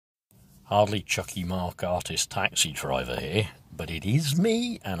Hardly Chucky Mark artist taxi driver here, but it is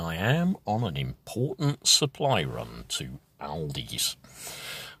me, and I am on an important supply run to Aldi's.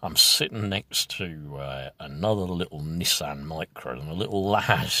 I'm sitting next to another little Nissan Micra, and the little lad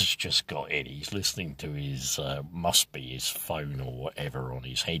has just got in. He's listening to his, must be his phone or whatever on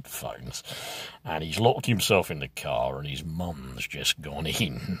his headphones, and he's locked himself in the car, and his mum's just gone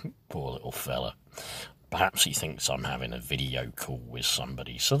in. Poor little fella. Perhaps he thinks I'm having a video call with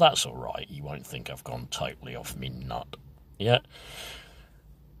somebody, so that's all right. He won't think I've gone totally off me nut. Yeah,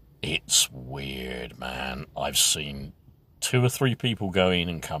 it's weird, man. I've seen 2 or 3 people go in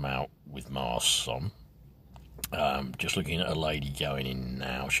and come out with masks on. Just looking at a lady going in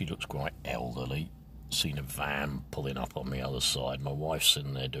now. She looks quite elderly. Seen a van pulling up on the other side. My wife's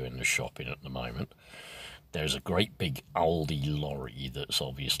in there doing the shopping at the moment. There's a great big Aldi lorry that's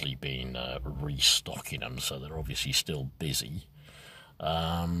obviously been restocking them, so they're obviously still busy.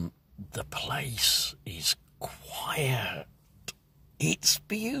 The place is quiet. It's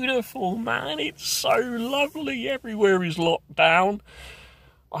beautiful, man. It's so lovely. Everywhere is locked down.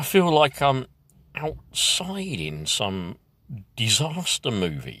 I feel like I'm outside in some disaster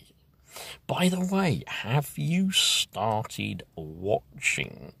movie. By the way, have you started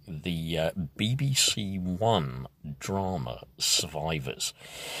watching the BBC One drama Survivors?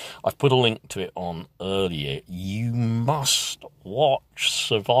 I've put a link to it on earlier. You must watch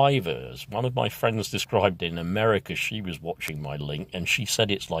Survivors. One of my friends described it in America. She was watching my link and she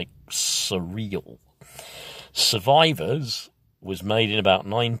said it's like surreal. Survivors was made in about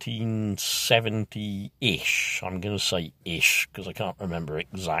 1970-ish. I'm going to say ish because I can't remember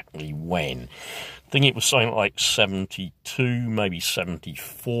exactly when. I think it was something like 72, maybe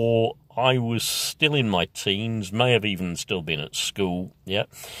 74. I was still in my teens, may have even still been at school, yeah.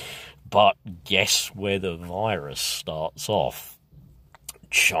 But guess where the virus starts off?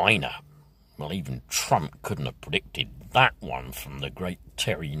 China. Well, even Trump couldn't have predicted that one from the great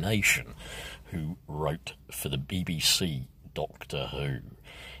Terry Nation, who wrote for the BBC Doctor Who.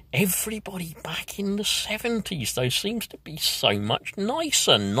 Everybody back in the 70s, though, seems to be so much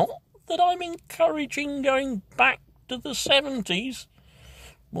nicer. Not that I'm encouraging going back to the 70s.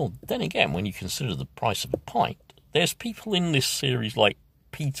 Well, then again, when you consider the price of a pint, there's people in this series like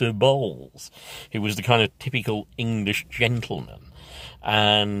Peter Bowles, who was the kind of typical English gentleman.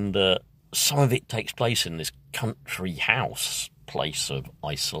 And some of it takes place in this country house place of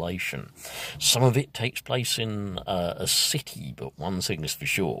isolation. Some of it takes place in a city, but one thing is for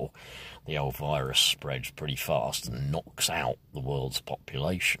sure, the old virus spreads pretty fast and knocks out the world's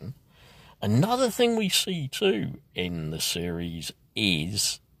population. Another thing we see too in the series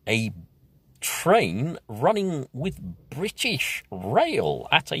is a train running with British Rail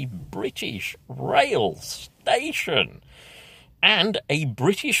at a British rail station. And a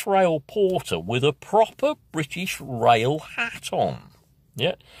British Rail porter with a proper British Rail hat on.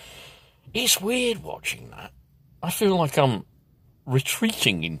 Yeah. It's weird watching that. I feel like I'm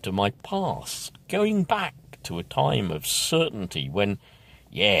retreating into my past, going back to a time of certainty when,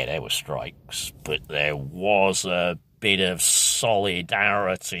 yeah, there were strikes, but there was a bit of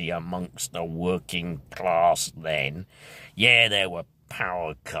solidarity amongst the working class then. Yeah, there were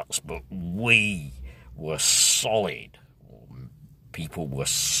power cuts, but we were solid. People were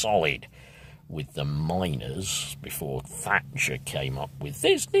solid with the miners before Thatcher came up with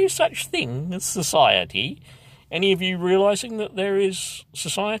there's no such thing as society. Any of you realising that there is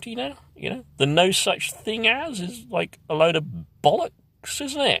society now? You know, the no such thing as is like a load of bollocks,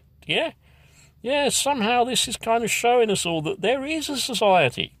 isn't it? Yeah? Yeah, somehow this is kind of showing us all that there is a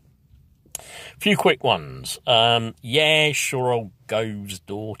society. A few quick ones. Yeah, sure, old Gove's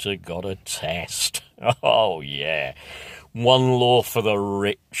daughter got a test. Oh, yeah. One law for the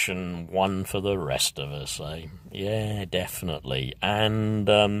rich and one for the rest of us, eh? Yeah, definitely.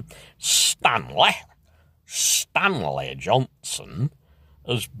 And Stanley Johnson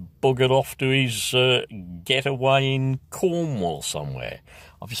has buggered off to his getaway in Cornwall somewhere.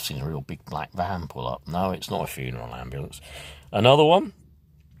 I've just seen a real big black van pull up. No, it's not a funeral ambulance. Another one.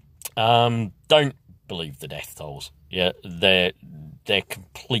 Don't believe the death tolls. Yeah, they're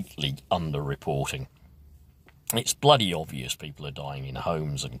completely underreporting. It's bloody obvious people are dying in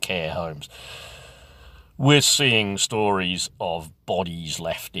homes and care homes. We're seeing stories of bodies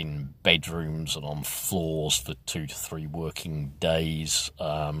left in bedrooms and on floors for 2 to 3 working days.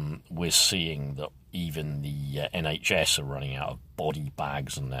 We're seeing that even the NHS are running out of body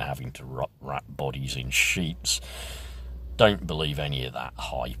bags and they're having to wrap bodies in sheets. Don't believe any of that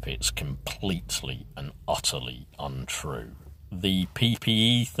hype. It's completely and utterly untrue. The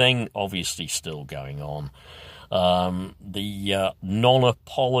PPE thing, obviously still going on. The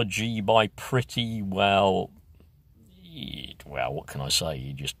non-apology by Pretty, well, what can I say?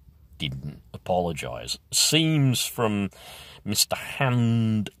 He just didn't apologise. Seems from Mr.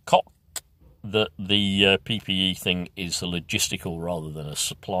 Handcock that the PPE thing is a logistical rather than a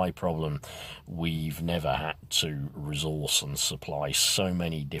supply problem. We've never had to resource and supply so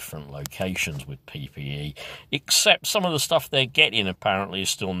many different locations with PPE, except some of the stuff they're getting apparently is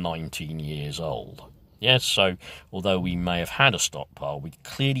still 19 years old. Yes, so although we may have had a stockpile, we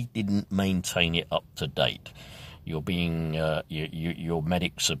clearly didn't maintain it up to date. You're being your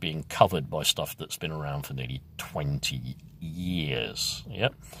medics are being covered by stuff that's been around for nearly 20 years.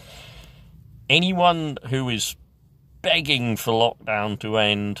 Yep. Anyone who is begging for lockdown to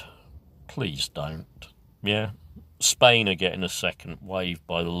end, please don't. Yeah. Spain are getting a second wave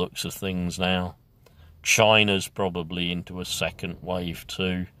by the looks of things now. China's probably into a second wave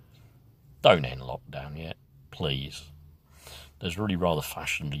too. Don't end lockdown yet, please. There's a really rather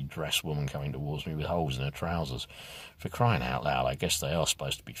fashionably dressed woman coming towards me with holes in her trousers. For crying out loud, I guess they are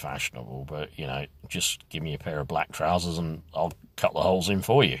supposed to be fashionable, but, just give me a pair of black trousers and I'll cut the holes in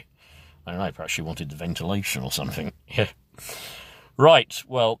for you. I don't know, perhaps she wanted the ventilation or something. Yeah. Right,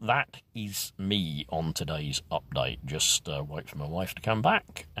 well, that is me on today's update. Just wait for my wife to come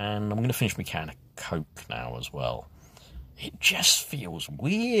back, and I'm going to finish my can of Coke now as well. It just feels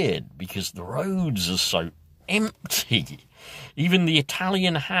weird because the roads are so empty. Even the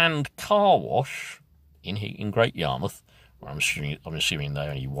Italian hand car wash in Great Yarmouth, where I'm assuming they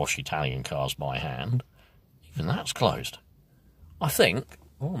only wash Italian cars by hand, even that's closed. I think,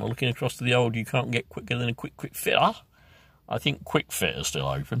 I'm looking across to the old you can't get quicker than a quick fitter. I think Quick Fit is still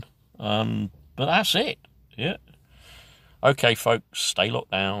open. But that's it. Yeah. Okay, folks, stay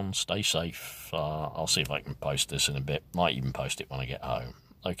locked down, stay safe. I'll see if I can post this in a bit. Might even post it when I get home.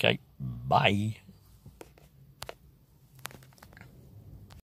 Okay, bye.